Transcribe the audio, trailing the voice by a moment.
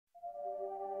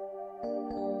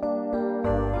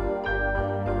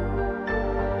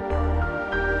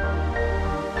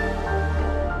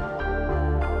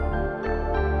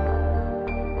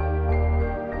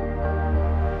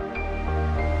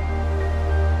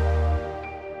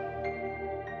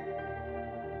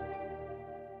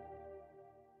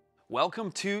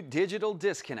Welcome to Digital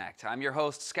Disconnect. I'm your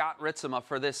host, Scott Ritzema,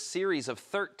 for this series of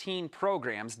 13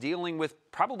 programs dealing with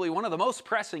probably one of the most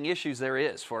pressing issues there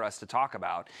is for us to talk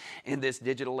about in this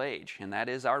digital age, and that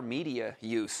is our media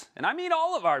use. And I mean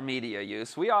all of our media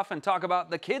use. We often talk about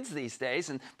the kids these days,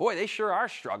 and boy, they sure are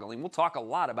struggling. We'll talk a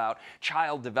lot about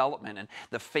child development and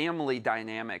the family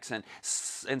dynamics and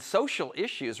social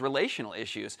issues, relational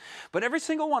issues. But every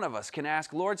single one of us can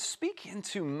ask, Lord, speak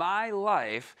into my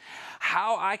life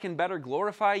how I can better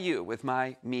glorify you with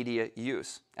my media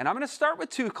use. And I'm going to start with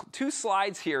two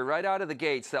slides here right out of the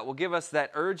gates that will give us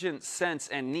that urgent sense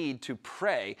and need to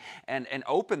pray and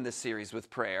open this series with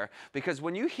prayer. Because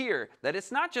when you hear that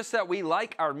it's not just that we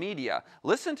like our media,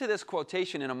 listen to this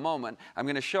quotation in a moment. I'm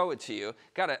going to show it to you.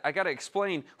 I got to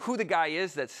explain who the guy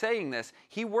is that's saying this.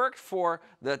 He worked for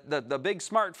the big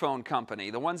smartphone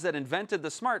company, the ones that invented the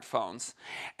smartphones.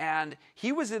 And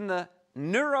he was in the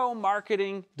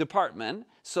neuromarketing department,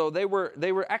 so they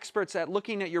were experts at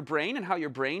looking at your brain and how your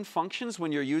brain functions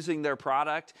when you're using their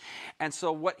product. And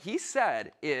so what he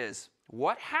said is,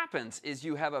 what happens is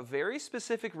you have a very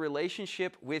specific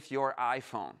relationship with your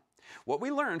iPhone. What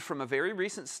we learned from a very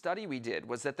recent study we did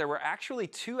was that there were actually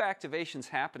two activations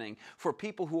happening for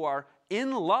people who are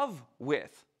in love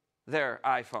with their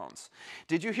iPhones.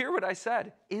 Did you hear what I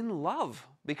said? In love.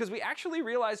 Because we actually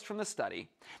realized from the study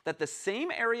that the same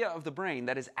area of the brain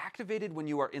that is activated when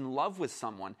you are in love with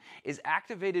someone is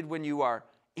activated when you are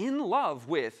in love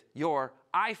with your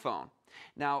iPhone.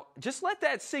 Now, just let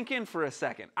that sink in for a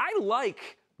second. I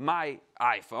like my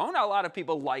iPhone. A lot of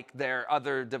people like their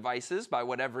other devices by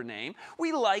whatever name.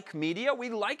 We like media. We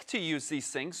like to use these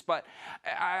things, but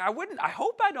I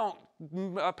hope I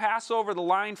don't pass over the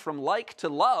line from like to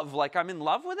love, like I'm in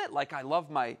love with it, like I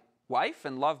love my wife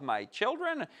and love my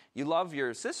children. You love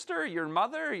your sister, your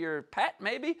mother, your pet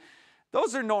maybe.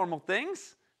 Those are normal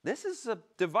things. This is a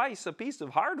device, a piece of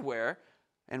hardware,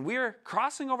 and we're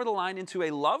crossing over the line into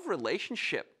a love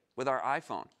relationship with our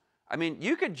iPhone. I mean,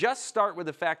 you could just start with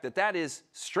the fact that that is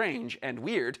strange and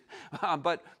weird,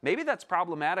 but maybe that's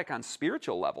problematic on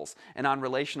spiritual levels and on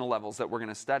relational levels that we're going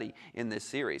to study in this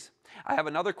series. I have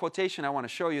another quotation I want to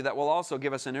show you that will also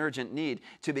give us an urgent need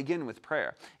to begin with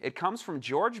prayer. It comes from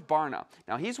George Barna.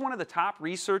 Now, he's one of the top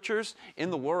researchers in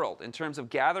the world in terms of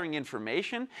gathering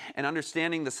information and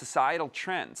understanding the societal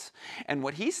trends. And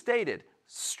what he stated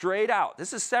straight out,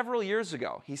 this is several years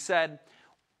ago, he said,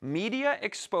 media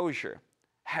exposure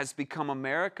has become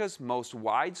America's most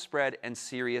widespread and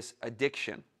serious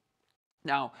addiction.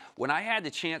 Now, when I had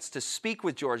the chance to speak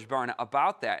with George Barna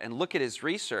about that and look at his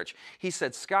research, he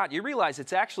said, Scott, you realize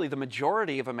it's actually the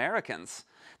majority of Americans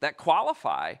that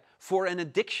qualify for an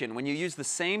addiction when you use the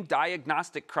same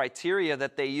diagnostic criteria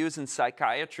that they use in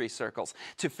psychiatry circles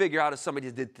to figure out if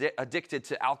somebody's addicted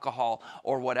to alcohol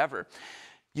or whatever.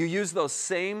 You use those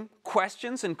same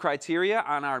questions and criteria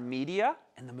on our media,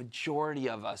 and the majority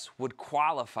of us would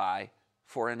qualify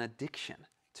for an addiction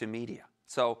to media.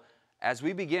 So as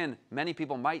we begin, many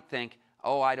people might think,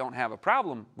 oh, I don't have a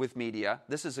problem with media.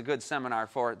 This is a good seminar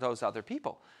for those other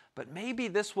people. But maybe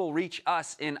this will reach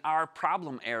us in our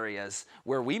problem areas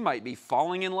where we might be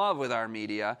falling in love with our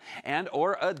media and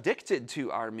or addicted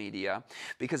to our media.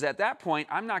 Because at that point,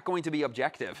 I'm not going to be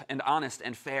objective and honest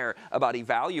and fair about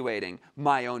evaluating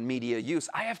my own media use.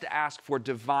 I have to ask for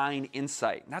divine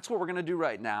insight. And that's what we're going to do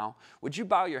right now. Would you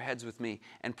bow your heads with me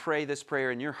and pray this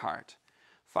prayer in your heart?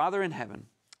 Father in heaven,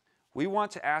 we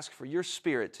want to ask for your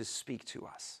Spirit to speak to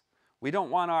us. We don't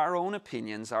want our own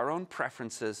opinions, our own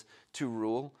preferences to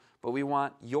rule, but we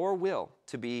want your will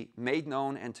to be made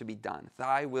known and to be done.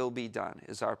 Thy will be done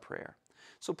is our prayer.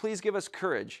 So please give us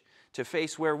courage to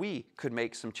face where we could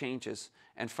make some changes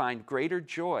and find greater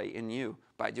joy in you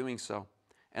by doing so.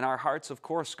 And our hearts, of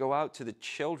course, go out to the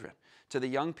children, to the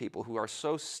young people who are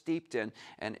so steeped in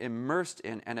and immersed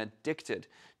in and addicted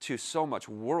to so much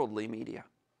worldly media.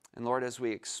 And Lord, as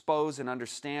we expose and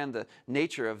understand the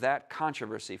nature of that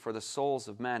controversy for the souls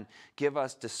of men, give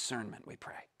us discernment, we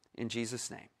pray. In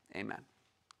Jesus' name, amen.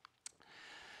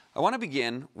 I want to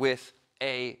begin with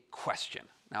a question.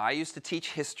 Now, I used to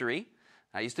teach history.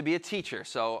 I used to be a teacher,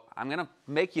 so I'm going to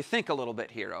make you think a little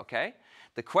bit here, okay?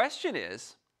 The question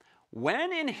is,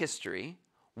 when in history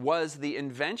was the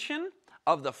invention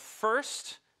of the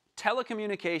first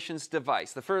telecommunications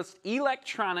device, the first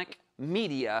electronic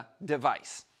media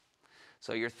device?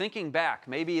 So you're thinking back,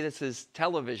 maybe this is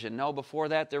television. No, before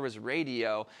that there was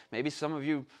radio. Maybe some of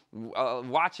you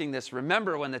watching this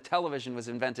remember when the television was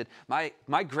invented.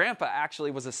 My grandpa actually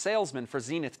was a salesman for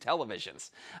Zenith televisions.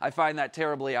 I find that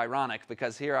terribly ironic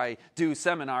because here I do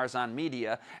seminars on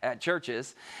media at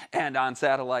churches and on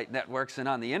satellite networks and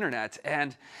on the internet,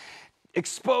 and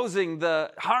exposing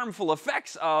the harmful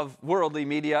effects of worldly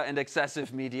media and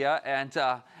excessive media, and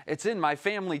it's in my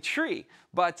family tree.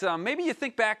 But maybe you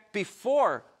think back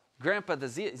before Grandpa the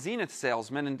Zenith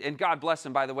salesman, and God bless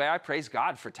him, by the way. I praise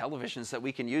God for televisions that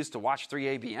we can use to watch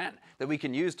 3ABN, that we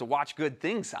can use to watch good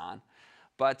things on.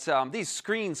 But these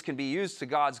screens can be used to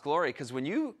God's glory, because when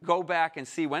you go back and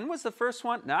see, when was the first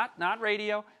one? Not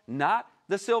radio, not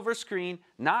the silver screen,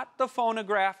 not the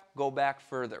phonograph. Go back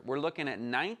further. We're looking at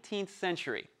 19th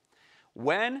century.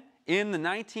 When in the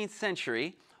 19th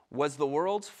century was the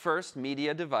world's first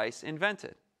media device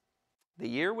invented? The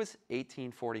year was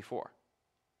 1844.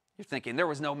 You're thinking there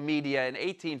was no media in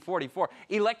 1844.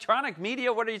 Electronic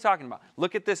media? What are you talking about?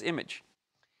 Look at this image.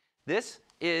 This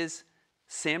is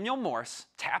Samuel Morse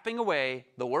tapping away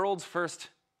the world's first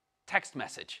text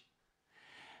message.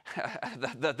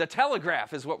 The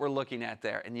telegraph is what we're looking at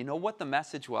there. And you know what the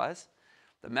message was?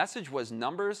 The message was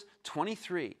Numbers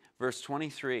 23, verse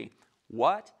 23.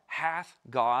 What hath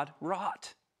God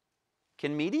wrought?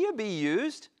 Can media be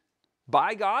used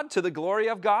by God to the glory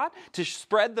of God to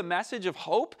spread the message of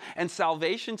hope and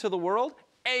salvation to the world?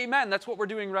 Amen. That's what we're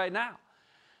doing right now.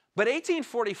 But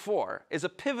 1844 is a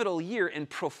pivotal year in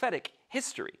prophetic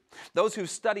history. Those who've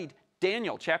studied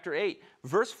Daniel chapter 8,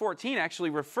 verse 14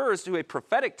 actually refers to a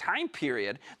prophetic time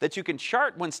period that you can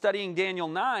chart when studying Daniel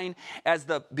 9 as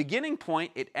the beginning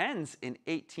point. It ends in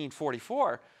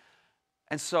 1844.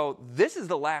 And so this is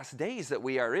the last days that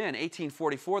we are in.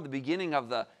 1844, the beginning of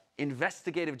the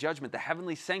investigative judgment, the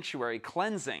heavenly sanctuary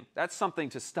cleansing. That's something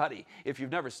to study if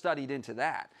you've never studied into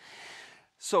that.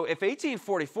 So if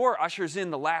 1844 ushers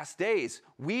in the last days,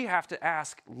 we have to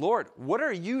ask, Lord, what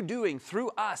are you doing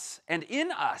through us and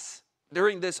in us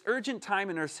during this urgent time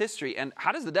in Earth's history? And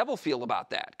how does the devil feel about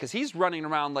that? Because he's running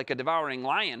around like a devouring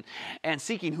lion and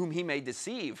seeking whom he may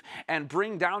deceive and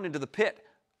bring down into the pit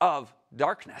of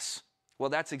darkness. Well,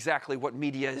 that's exactly what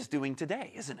media is doing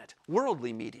today, isn't it?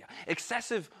 Worldly media,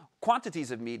 excessive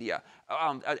quantities of media,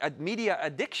 media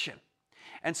addiction.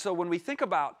 And so when we think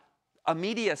about a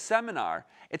media seminar,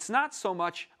 it's not so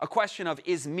much a question of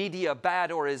is media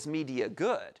bad or is media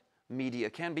good. Media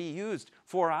can be used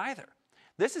for either.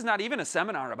 This is not even a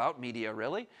seminar about media,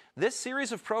 really. This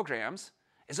series of programs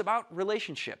is about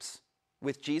relationships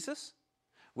with Jesus,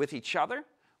 with each other,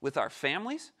 with our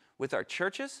families, with our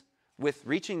churches, with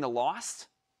reaching the lost.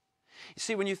 You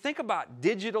see, when you think about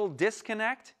digital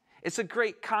disconnect, it's a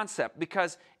great concept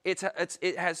because it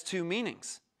has two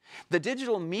meanings. The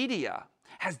digital media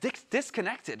has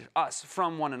disconnected us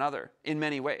from one another in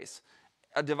many ways.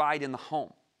 A divide in the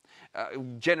home,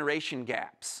 generation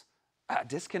gaps,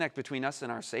 disconnect between us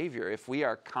and our Savior if we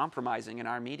are compromising in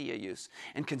our media use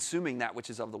and consuming that which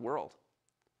is of the world.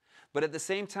 But at the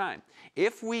same time,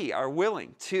 if we are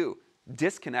willing to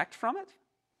disconnect from it,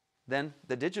 then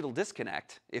the digital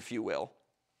disconnect, if you will,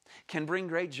 can bring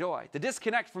great joy. The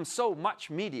disconnect from so much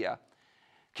media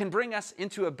can bring us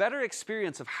into a better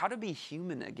experience of how to be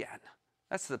human again.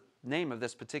 That's the name of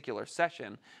this particular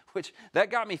session, which that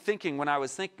got me thinking when I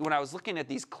was looking at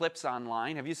these clips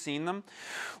online. Have you seen them?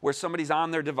 Where somebody's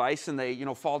on their device and they,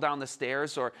 fall down the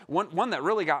stairs. Or one that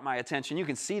really got my attention. You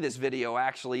can see this video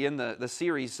actually in the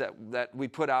series that we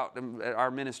put out.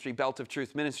 Our ministry, Belt of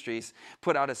Truth Ministries,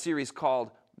 put out a series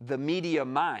called The Media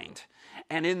Mind.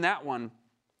 And in that one,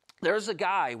 there's a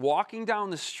guy walking down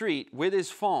the street with his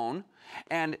phone,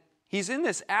 and he's in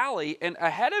this alley, and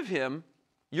ahead of him,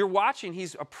 you're watching,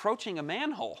 he's approaching a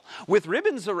manhole with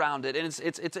ribbons around it, and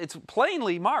it's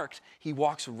plainly marked. He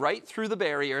walks right through the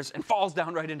barriers and falls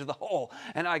down right into the hole.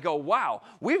 And I go, wow,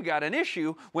 we've got an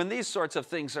issue when these sorts of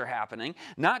things are happening.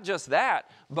 Not just that,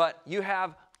 but you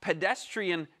have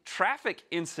pedestrian traffic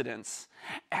incidents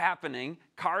happening.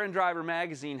 Car and Driver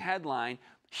magazine headline,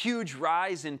 huge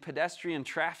rise in pedestrian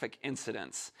traffic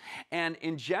incidents. And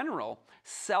in general,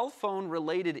 cell phone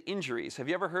related injuries. Have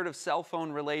you ever heard of cell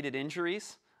phone related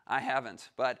injuries? I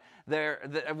haven't, but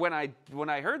when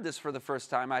I heard this for the first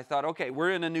time, I thought, okay,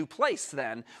 we're in a new place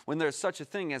then when there's such a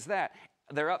thing as that.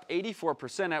 They're up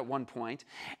 84% at one point,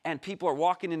 and people are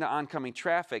walking into oncoming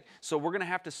traffic, so we're going to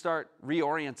have to start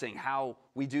reorienting how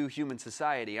we do human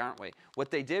society, aren't we?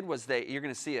 What they did was you're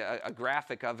going to see a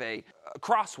graphic of a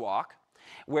crosswalk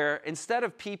where instead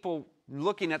of people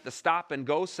looking at the stop and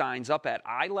go signs up at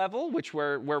eye level, which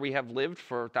where we have lived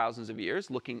for thousands of years,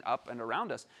 looking up and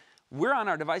around us, we're on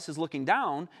our devices looking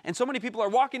down, and so many people are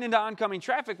walking into oncoming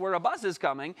traffic where a bus is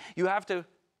coming, you have to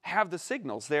have the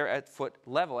signals there at foot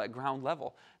level, at ground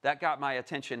level. That got my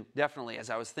attention definitely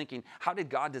as I was thinking, how did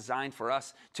God design for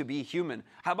us to be human?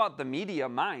 How about the media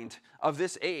mind of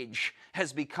this age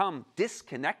has become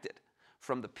disconnected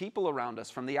from the people around us,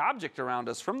 from the object around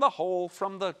us, from the hole,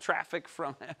 from the traffic,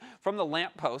 from the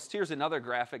lamppost. Here's another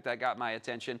graphic that got my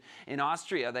attention. In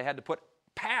Austria, they had to put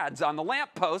pads on the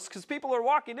lampposts because people are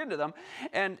walking into them.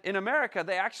 And in America,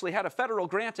 they actually had a federal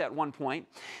grant at one point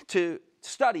to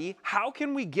study how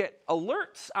can we get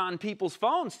alerts on people's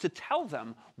phones to tell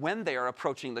them when they are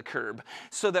approaching the curb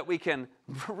so that we can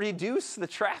reduce the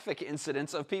traffic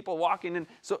incidents of people walking in.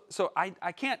 So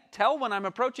I can't tell when I'm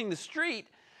approaching the street.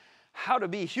 How to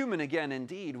be human again,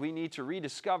 indeed. We need to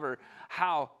rediscover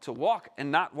how to walk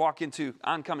and not walk into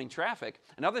oncoming traffic.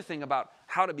 Another thing about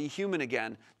how to be human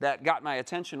again that got my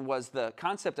attention was the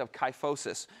concept of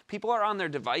kyphosis. People are on their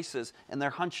devices and they're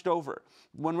hunched over.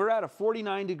 When we're at a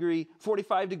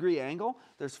 45-degree angle,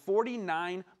 there's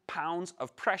 49 pounds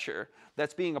of pressure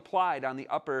that's being applied on the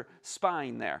upper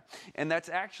spine there. And that's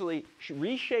actually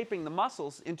reshaping the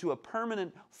muscles into a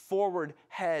permanent forward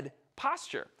head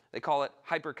posture. They call it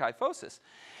hyperkyphosis.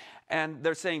 And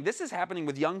they're saying this is happening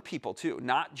with young people too,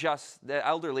 not just the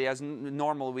elderly. As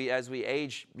normal, as we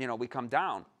age, we come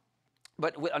down.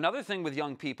 But another thing with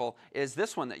young people is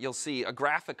this one that you'll see, a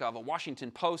graphic of a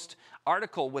Washington Post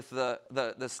article with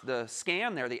the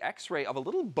scan there, the x-ray of a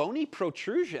little bony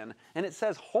protrusion. And it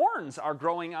says horns are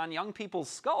growing on young people's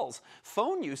skulls.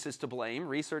 Phone use is to blame,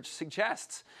 research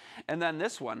suggests. And then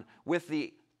this one with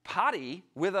the potty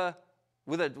with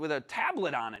a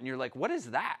tablet on it, and you're like, what is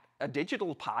that? A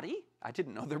digital potty? I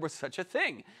didn't know there was such a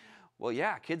thing. Well,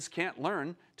 yeah, kids can't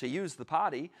learn to use the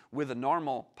potty with a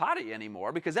normal potty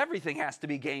anymore because everything has to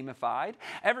be gamified.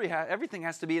 Everything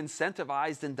has to be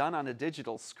incentivized and done on a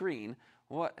digital screen.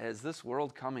 What is this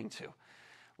world coming to?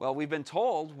 Well, we've been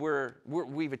told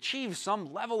we've achieved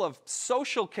some level of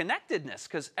social connectedness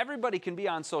because everybody can be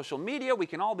on social media. We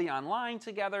can all be online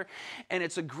together, and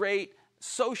it's a great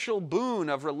social boon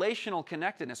of relational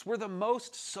connectedness. We're the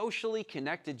most socially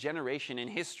connected generation in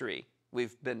history,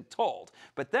 we've been told.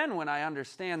 But then when I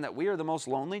understand that we are the most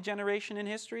lonely generation in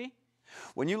history,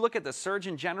 when you look at the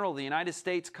Surgeon General of the United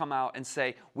States come out and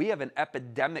say, we have an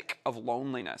epidemic of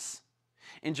loneliness.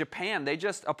 In Japan, they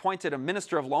just appointed a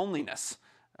minister of loneliness,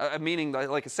 meaning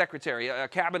like a secretary, a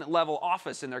cabinet-level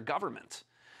office in their government.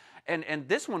 And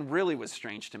this one really was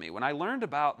strange to me. When I learned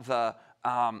about the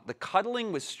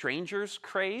cuddling with strangers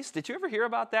craze. Did you ever hear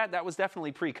about that? That was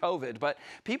definitely pre-COVID, but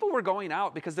people were going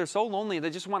out because they're so lonely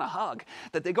they just want a hug,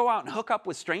 that they go out and hook up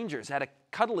with strangers at a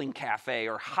cuddling cafe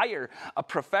or hire a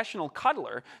professional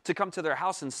cuddler to come to their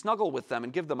house and snuggle with them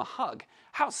and give them a hug.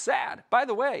 How sad. By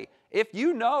the way, if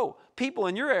you know people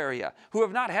in your area who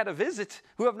have not had a visit,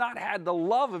 who have not had the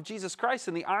love of Jesus Christ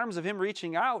in the arms of Him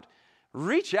reaching out,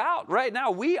 reach out right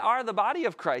now. We are the body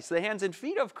of Christ, the hands and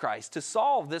feet of Christ, to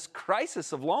solve this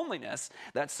crisis of loneliness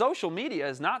that social media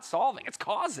is not solving. It's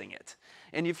causing it.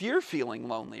 And if you're feeling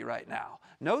lonely right now,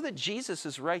 know that Jesus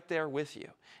is right there with you.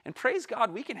 And praise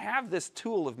God, we can have this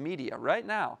tool of media right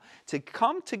now to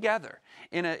come together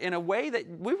in a way that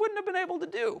we wouldn't have been able to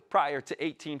do prior to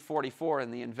 1844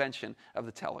 and the invention of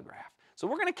the telegraph. So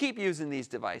we're going to keep using these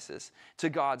devices to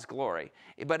God's glory.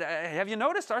 But have you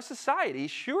noticed our society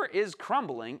sure is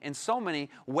crumbling in so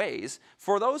many ways.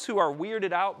 For those who are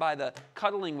weirded out by the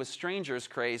cuddling with strangers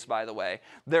craze, by the way,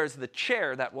 there's the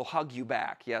chair that will hug you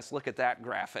back. Yes, look at that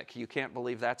graphic. You can't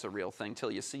believe that's a real thing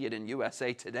till you see it in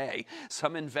USA Today.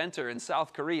 Some inventor in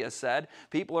South Korea said,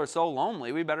 people are so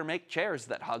lonely, we better make chairs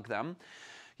that hug them.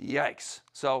 Yikes.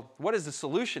 So what is the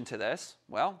solution to this?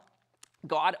 Well,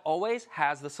 God always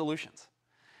has the solutions.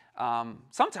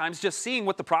 Sometimes just seeing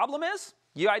what the problem is,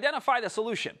 you identify the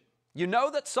solution. You know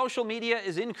that social media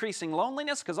is increasing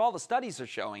loneliness because all the studies are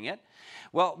showing it.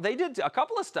 Well, they did a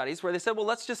couple of studies where they said, well,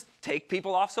 let's just take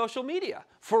people off social media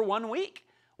for 1 week.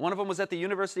 One of them was at the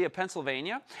University of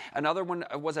Pennsylvania. Another one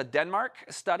was a Denmark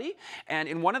study. And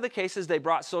in one of the cases, they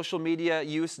brought social media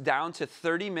use down to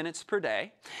 30 minutes per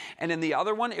day. And in the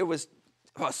other one, it was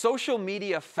a social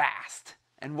media fast.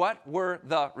 And what were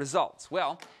the results?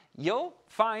 Well, you'll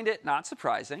find it not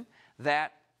surprising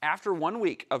that after 1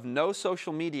 week of no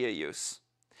social media use,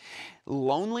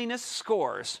 loneliness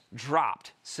scores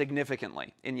dropped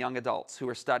significantly in young adults who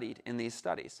were studied in these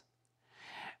studies.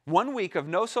 1 week of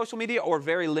no social media or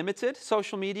very limited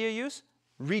social media use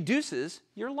reduces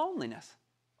your loneliness.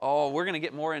 Oh, we're going to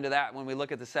get more into that when we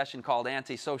look at the session called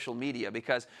Anti-Social Media,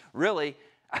 because really,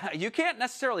 you can't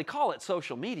necessarily call it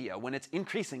social media when it's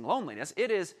increasing loneliness.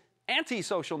 It is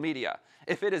anti-social media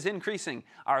if it is increasing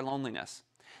our loneliness.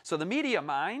 So the media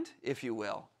mind, if you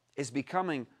will, is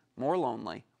becoming more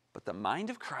lonely, but the mind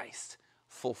of Christ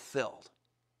fulfilled.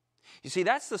 You see,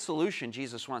 that's the solution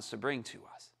Jesus wants to bring to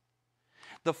us.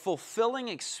 The fulfilling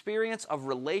experience of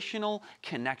relational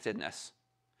connectedness.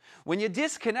 When you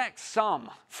disconnect some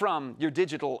from your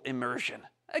digital immersion,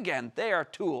 again, they are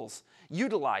tools.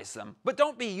 Utilize them, but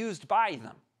don't be used by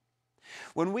them.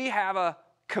 When we have a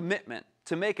commitment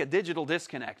to make a digital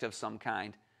disconnect of some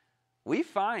kind, we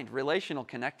find relational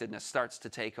connectedness starts to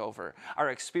take over our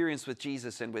experience with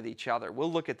Jesus and with each other.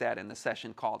 We'll look at that in the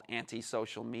session called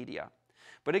Anti-Social Media.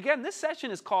 But again, this session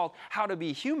is called How to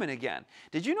Be Human Again.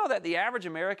 Did you know that the average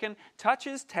American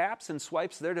touches, taps, and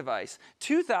swipes their device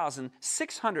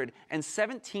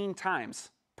 2,617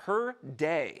 times per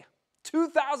day?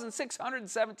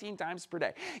 2,617 times per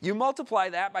day. You multiply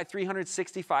that by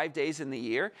 365 days in the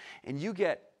year, and you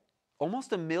get almost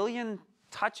 1 million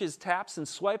touches, taps, and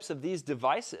swipes of these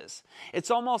devices. It's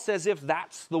almost as if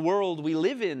that's the world we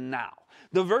live in now.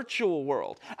 The virtual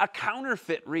world, a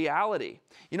counterfeit reality.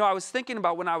 You know, I was thinking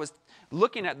about when I was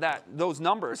looking at those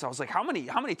numbers, I was like, how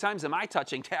many times am I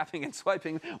touching, tapping, and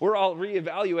swiping? We're all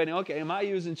reevaluating, okay, am I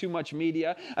using too much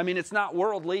media? I mean, it's not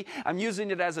worldly. I'm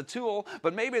using it as a tool,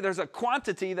 but maybe there's a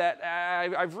quantity that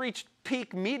I've reached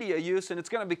peak media use and it's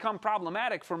going to become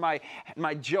problematic for my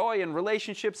joy and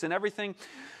relationships and everything.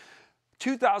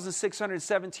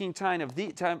 2,617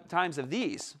 times of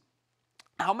these.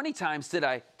 How many times did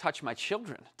I touch my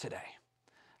children today?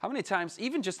 How many times,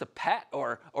 even just a pet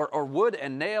or wood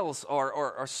and nails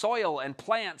or soil and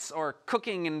plants or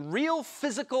cooking and real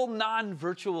physical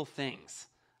non-virtual things?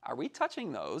 Are we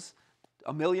touching those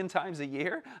 1 million times a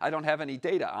year? I don't have any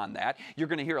data on that. You're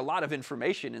going to hear a lot of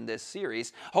information in this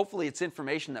series. Hopefully it's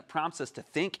information that prompts us to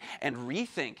think and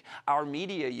rethink our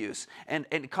media use. And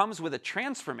it comes with a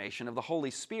transformation of the Holy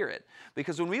Spirit.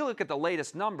 Because when we look at the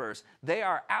latest numbers, they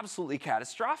are absolutely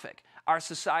catastrophic. Our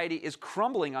society is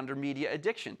crumbling under media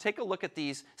addiction. Take a look at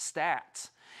these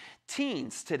stats.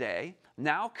 Teens today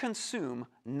now consume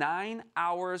 9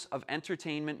 hours of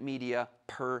entertainment media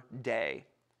per day.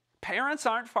 Parents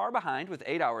aren't far behind with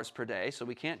 8 hours per day, so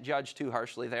we can't judge too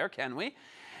harshly there, can we?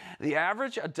 The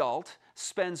average adult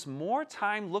spends more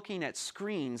time looking at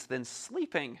screens than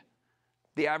sleeping.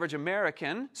 The average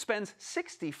American spends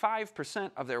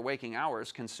 65% of their waking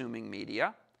hours consuming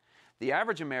media. The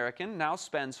average American now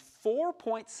spends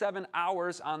 4.7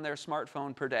 hours on their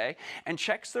smartphone per day and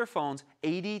checks their phones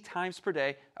 80 times per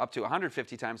day, up to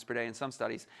 150 times per day in some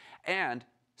studies, and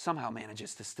somehow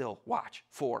manages to still watch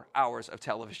 4 hours of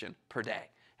television per day.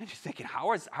 And you're thinking, how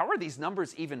are these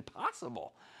numbers even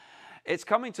possible? It's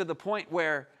coming to the point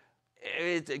where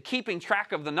keeping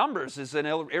track of the numbers is an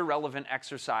irrelevant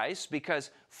exercise, because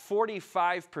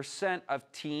 45%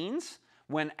 of teens,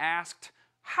 when asked,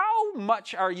 how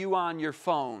much are you on your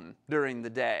phone during the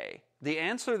day? The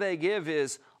answer they give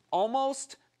is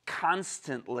almost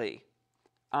constantly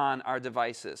on our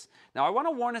devices. Now, I want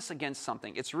to warn us against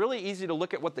something. It's really easy to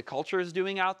look at what the culture is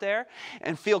doing out there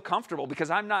and feel comfortable, because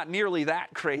I'm not nearly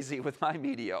that crazy with my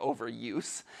media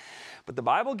overuse. But the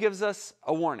Bible gives us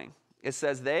a warning. It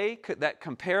says that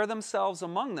compare themselves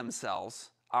among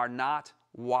themselves are not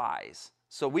wise.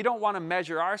 So we don't want to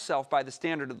measure ourselves by the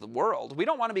standard of the world. We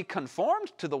don't want to be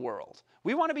conformed to the world.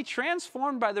 We want to be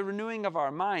transformed by the renewing of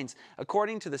our minds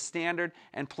according to the standard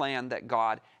and plan that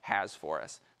God has for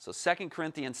us. So 2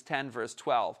 Corinthians 10 verse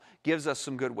 12 gives us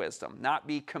some good wisdom, not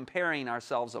be comparing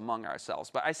ourselves among ourselves.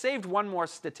 But I saved one more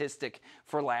statistic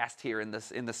for last here in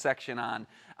the section on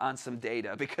some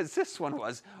data, because this one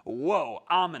was, whoa,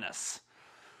 ominous.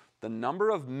 The number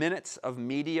of minutes of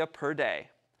media per day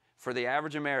for the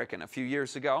average American a few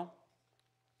years ago,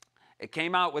 it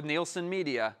came out with Nielsen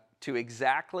Media to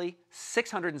exactly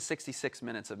 666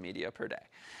 minutes of media per day.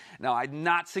 Now, I'm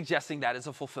not suggesting that is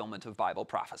a fulfillment of Bible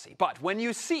prophecy, but when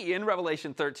you see in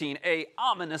Revelation 13 a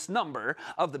ominous number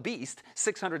of the beast,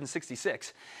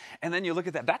 666, and then you look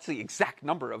at that, that's the exact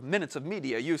number of minutes of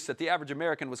media use that the average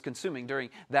American was consuming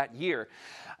during that year.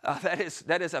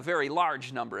 That is a very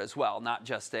large number as well, not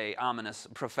just a ominous,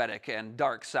 prophetic, and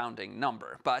dark-sounding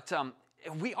number. But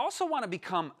we also want to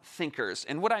become thinkers,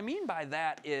 and what I mean by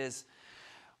that is,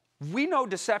 we know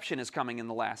deception is coming in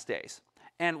the last days.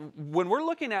 And when we're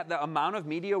looking at the amount of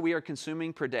media we are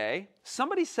consuming per day,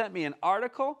 somebody sent me an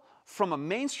article from a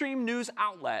mainstream news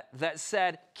outlet that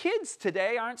said kids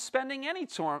today aren't spending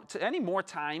any more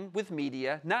time with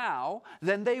media now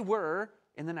than they were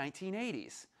in the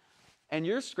 1980s. And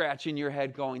you're scratching your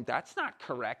head going, that's not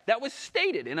correct. That was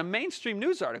stated in a mainstream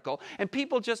news article, and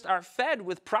people just are fed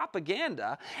with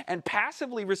propaganda and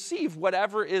passively receive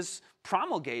whatever is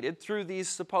promulgated through these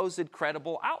supposed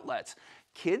credible outlets.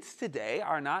 Kids today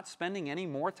are not spending any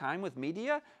more time with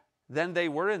media than they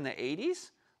were in the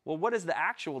 80s. Well, what is the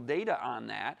actual data on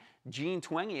that? Jean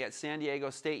Twenge at San Diego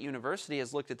State University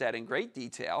has looked at that in great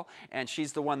detail, and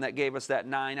she's the one that gave us that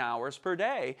 9 hours per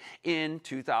day in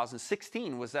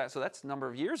 2016. Was that, so that's a number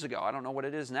of years ago. I don't know what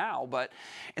it is now, but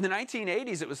in the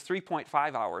 1980s, it was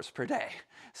 3.5 hours per day.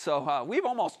 So we've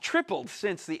almost tripled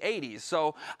since the 80s.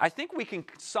 So I think we can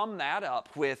sum that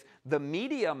up with the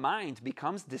media mind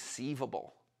becomes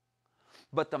deceivable.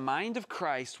 But the mind of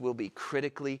Christ will be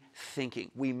critically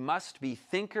thinking. We must be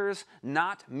thinkers,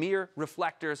 not mere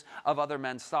reflectors of other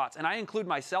men's thoughts. And I include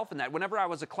myself in that. Whenever I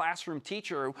was a classroom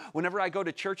teacher, or whenever I go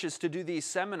to churches to do these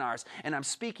seminars, and I'm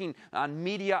speaking on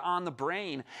media on the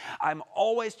brain, I'm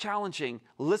always challenging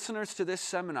listeners to this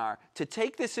seminar to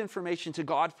take this information to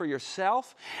God for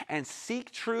yourself and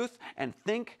seek truth and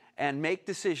think and make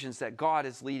decisions that God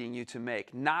is leading you to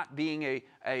make, not being a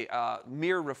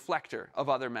mere reflector of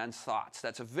other men's thoughts.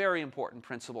 That's a very important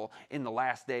principle in the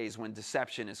last days when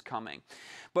deception is coming.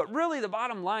 But really, the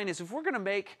bottom line is, if we're going to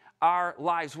make our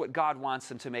lives what God wants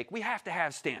them to make, we have to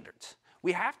have standards.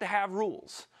 We have to have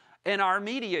rules in our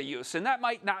media use. And that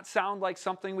might not sound like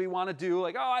something we want to do,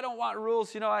 like, oh, I don't want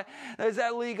rules, is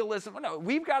that legalism? No,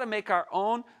 we've got to make our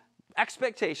own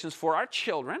expectations for our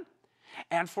children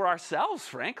and for ourselves,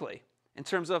 frankly, in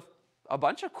terms of a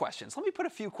bunch of questions. Let me put a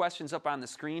few questions up on the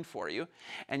screen for you,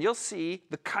 and you'll see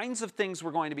the kinds of things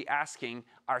we're going to be asking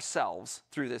ourselves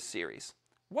through this series.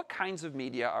 What kinds of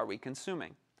media are we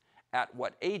consuming? At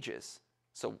what ages?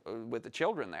 So with the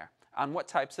children there. On what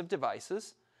types of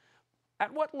devices?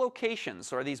 At what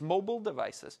locations are these mobile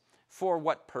devices? For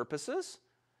what purposes?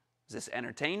 Is this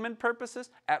entertainment purposes?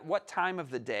 At what time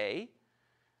of the day?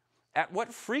 At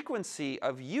what frequency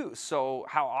of use, so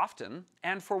how often,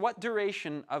 and for what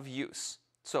duration of use,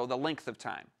 so the length of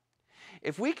time.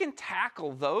 If we can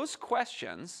tackle those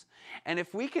questions, and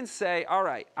if we can say, all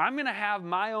right, I'm going to have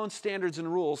my own standards and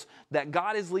rules that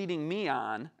God is leading me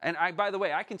on, and by the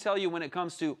way, I can tell you when it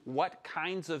comes to what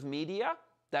kinds of media,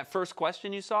 that first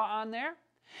question you saw on there,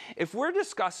 if we're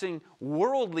discussing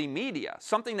worldly media,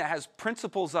 something that has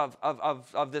principles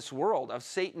of this world, of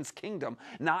Satan's kingdom,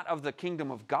 not of the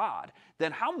kingdom of God,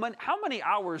 then how many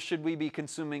hours should we be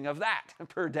consuming of that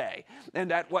per day?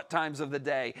 And at what times of the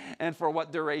day? And for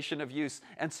what duration of use?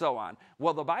 And so on.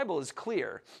 Well, the Bible is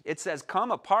clear. It says,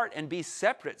 come apart and be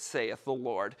separate, saith the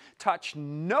Lord. Touch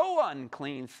no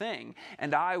unclean thing,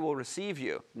 and I will receive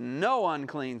you. No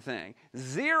unclean thing.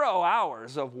 0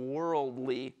 hours of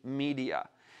worldly media.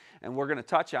 And we're going to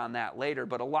touch on that later.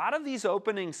 But a lot of these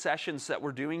opening sessions that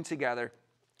we're doing together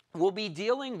will be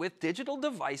dealing with digital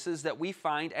devices that we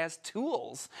find as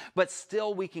tools, but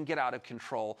still we can get out of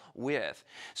control with.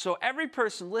 So every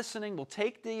person listening will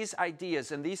take these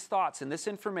ideas and these thoughts and this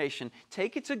information,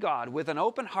 take it to God with an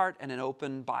open heart and an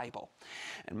open Bible.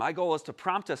 And my goal is to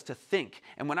prompt us to think.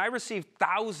 And when I receive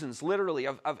thousands, literally,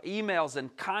 of emails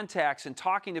and contacts and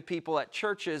talking to people at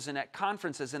churches and at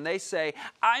conferences, and they say,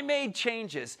 I made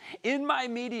changes in my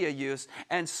media use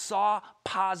and saw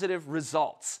positive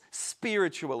results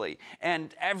spiritually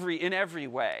and in every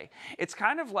way. It's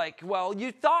kind of like, well,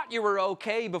 you thought you were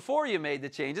okay before you made the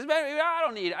changes. But I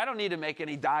don't need to make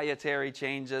any dietary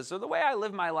changes. So the way I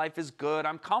live my life is good.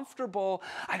 I'm comfortable.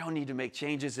 I don't need to make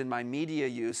changes in my media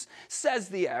use, says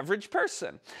the average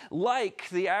person. Like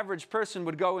the average person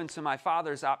would go into my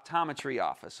father's optometry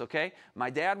office, okay?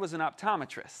 My dad was an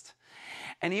optometrist.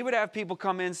 And he would have people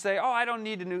come in and say, oh, I don't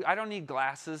need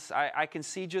glasses. I can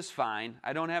see just fine.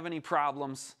 I don't have any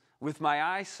problems with my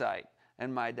eyesight.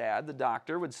 And my dad, the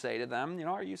doctor, would say to them,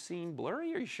 are you seeing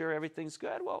blurry? Are you sure everything's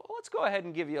good? Well, let's go ahead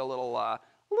and give you a little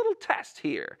test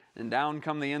here. And down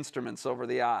come the instruments over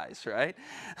the eyes, right?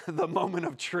 The moment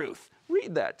of truth.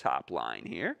 Read that top line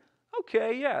here.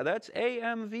 Okay, yeah, that's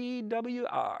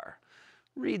AMVWR.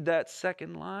 Read that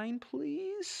second line,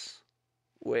 please.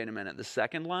 Wait a minute, the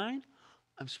second line?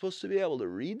 I'm supposed to be able to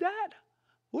read that?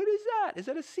 What is that? Is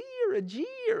that a C or a G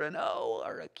or an O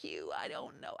or a Q? I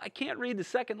don't know. I can't read the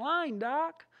second line,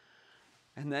 Doc.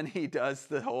 And then he does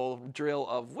the whole drill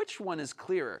of which one is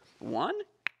clearer, 1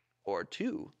 or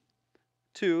 2?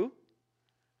 2,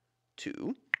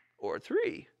 2, or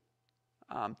 3?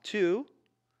 2,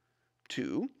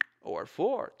 2, or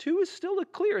 4? 2 is still the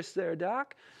clearest there,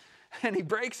 Doc. And he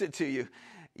breaks it to you.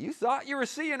 You thought you were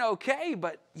seeing okay,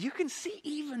 but you can see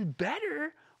even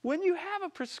better when you have a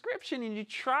prescription and you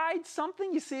tried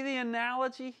something. You see the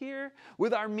analogy here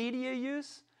with our media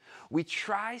use? We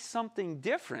try something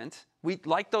different.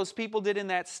 Like those people did in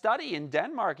that study in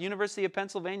Denmark, University of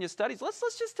Pennsylvania studies. Let's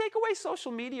just take away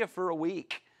social media for a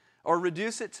week or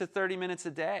reduce it to 30 minutes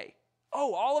a day.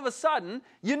 Oh, all of a sudden,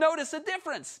 you notice a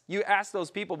difference. You ask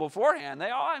those people beforehand,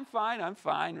 I'm fine,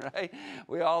 right?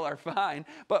 We all are fine.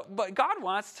 But God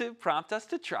wants to prompt us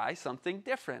to try something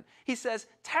different. He says,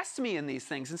 test me in these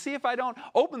things and see if I don't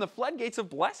open the floodgates of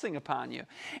blessing upon you.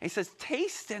 And he says,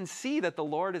 taste and see that the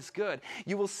Lord is good.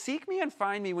 You will seek me and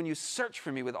find me when you search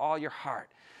for me with all your heart.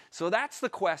 So that's the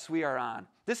quest we are on.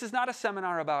 This is not a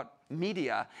seminar about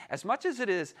media as much as it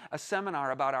is a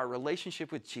seminar about our relationship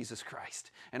with Jesus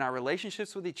Christ and our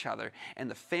relationships with each other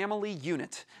and the family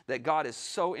unit that God is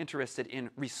so interested in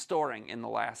restoring in the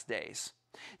last days.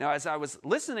 Now, as I was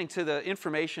listening to the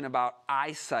information about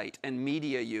eyesight and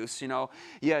media use, you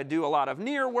do a lot of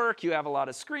near work, you have a lot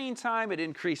of screen time, it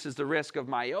increases the risk of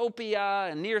myopia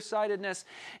and nearsightedness.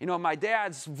 My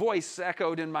dad's voice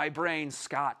echoed in my brain,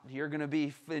 Scott, you're going to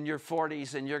be in your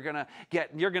 40s and you're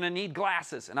going to need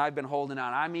glasses. And I've been holding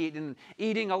on. I'm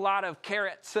eating a lot of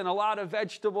carrots and a lot of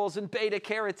vegetables and beta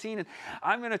carotene, and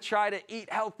I'm going to try to eat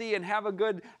healthy and have a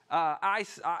good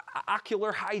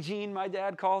ocular hygiene, my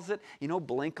dad calls it.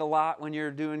 Blink a lot when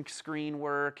you're doing screen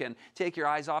work and take your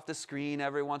eyes off the screen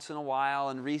every once in a while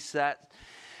and reset.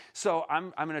 So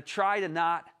I'm going to try to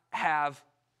not have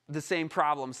the same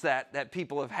problems that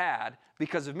people have had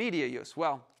because of media use.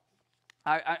 Well,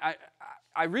 I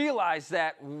realize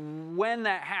that when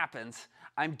that happens,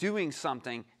 I'm doing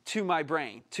something to my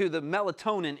brain, to the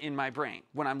melatonin in my brain,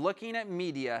 when I'm looking at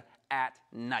media at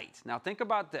night. Now think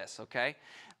about this, okay?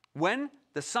 When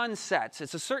the sun sets,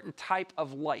 it's a certain type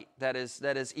of light that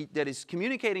is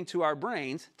communicating to our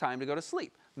brains, time to go to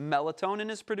sleep. Melatonin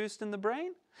is produced in the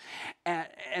brain.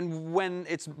 And when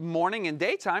it's morning and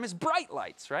daytime, it's bright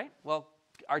lights, right? Well,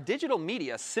 our digital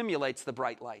media simulates the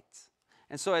bright lights.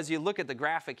 And so as you look at the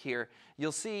graphic here,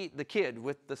 you'll see the kid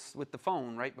with the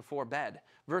phone right before bed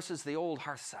versus the old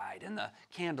hearthside and the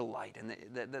candlelight and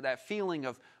that feeling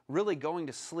of really going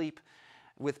to sleep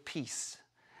with peace.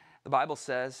 The Bible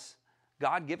says,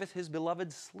 God giveth his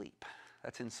beloved sleep.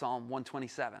 That's in Psalm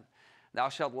 127. Thou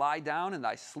shalt lie down and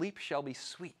thy sleep shall be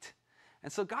sweet.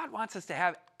 And so God wants us to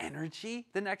have energy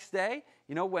the next day.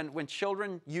 When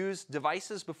children use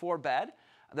devices before bed,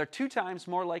 they're 2 times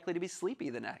more likely to be sleepy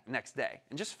the next day.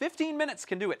 And just 15 minutes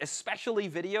can do it, especially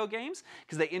video games,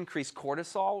 because they increase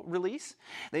cortisol release.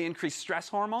 They increase stress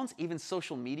hormones. Even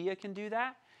social media can do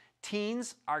that.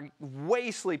 Teens are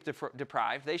way sleep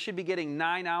deprived. They should be getting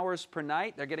 9 hours per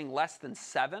night. They're getting less than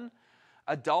 7.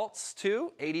 Adults,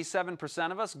 too,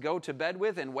 87% of us go to bed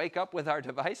with and wake up with our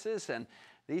devices, and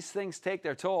these things take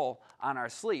their toll on our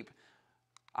sleep.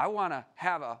 I want to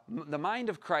have the mind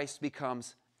of Christ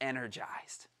becomes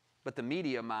energized, but the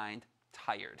media mind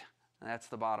tired. And that's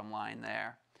the bottom line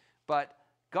there. But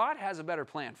God has a better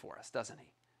plan for us, doesn't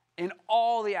he? In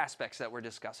all the aspects that we're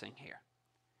discussing here.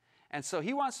 And so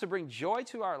he wants to bring joy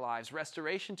to our lives,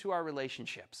 restoration to our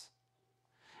relationships,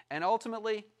 and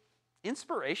ultimately,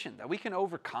 inspiration that we can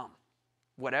overcome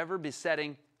whatever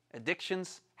besetting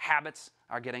addictions, habits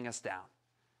are getting us down.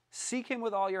 Seek him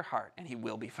with all your heart, and he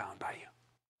will be found by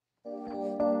you.